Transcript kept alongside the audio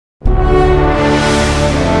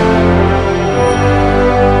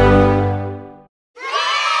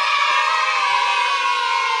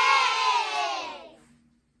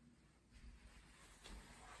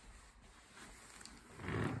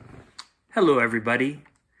Hello everybody,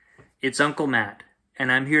 it's Uncle Matt,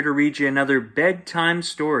 and I'm here to read you another bedtime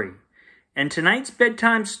story. And tonight's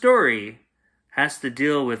bedtime story has to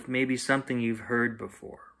deal with maybe something you've heard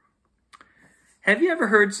before. Have you ever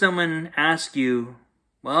heard someone ask you,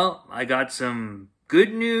 well, I got some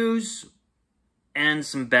good news and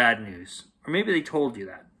some bad news? Or maybe they told you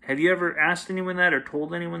that. Have you ever asked anyone that or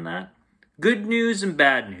told anyone that? Good news and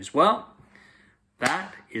bad news. Well,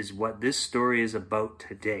 that is what this story is about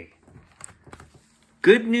today.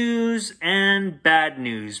 Good News and Bad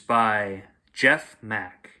News by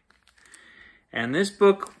Mack. And this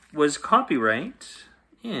book was copyright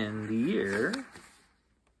in the year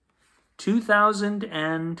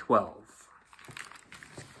 2012.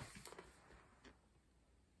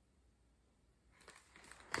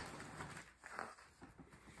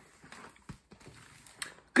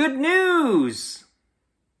 Good news!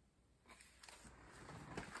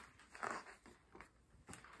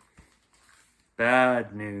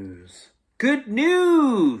 Bad news. Good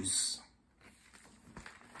news!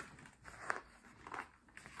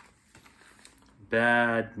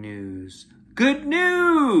 Bad news. Good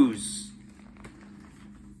news!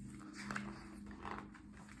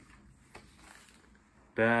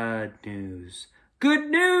 Bad news. Good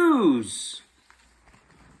news!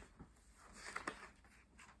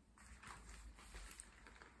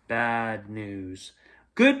 Bad news.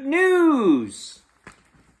 Good news!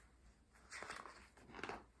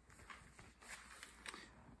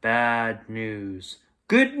 Bad news.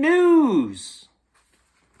 Good news!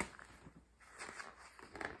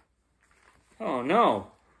 Oh no.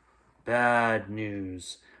 Bad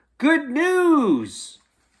news. Good news!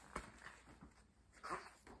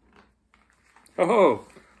 Oh,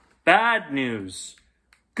 bad news.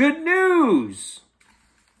 Good news!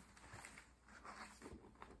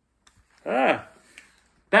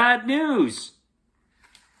 Bad news!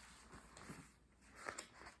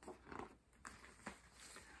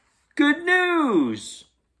 Good news!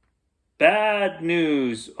 Bad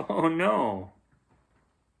news! Oh no!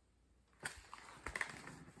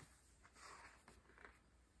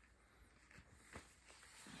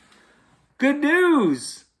 Good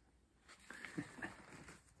news!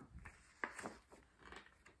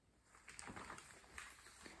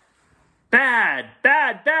 Bad,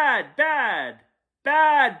 bad, bad, bad!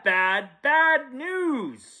 Bad, bad, bad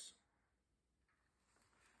news!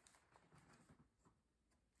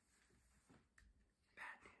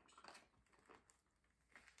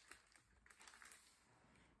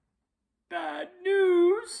 Bad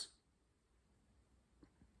news!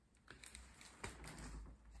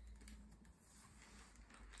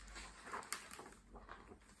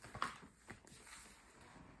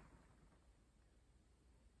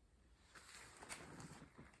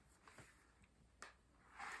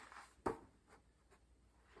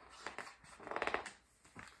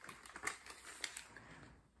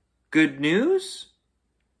 Good news?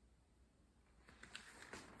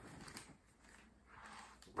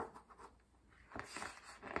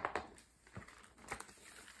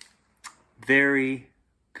 Very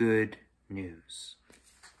good news.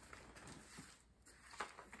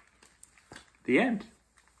 The end.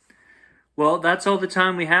 Well, that's all the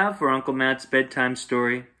time we have for Uncle Matt's bedtime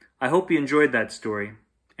story. I hope you enjoyed that story,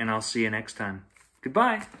 and I'll see you next time.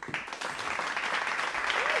 Goodbye.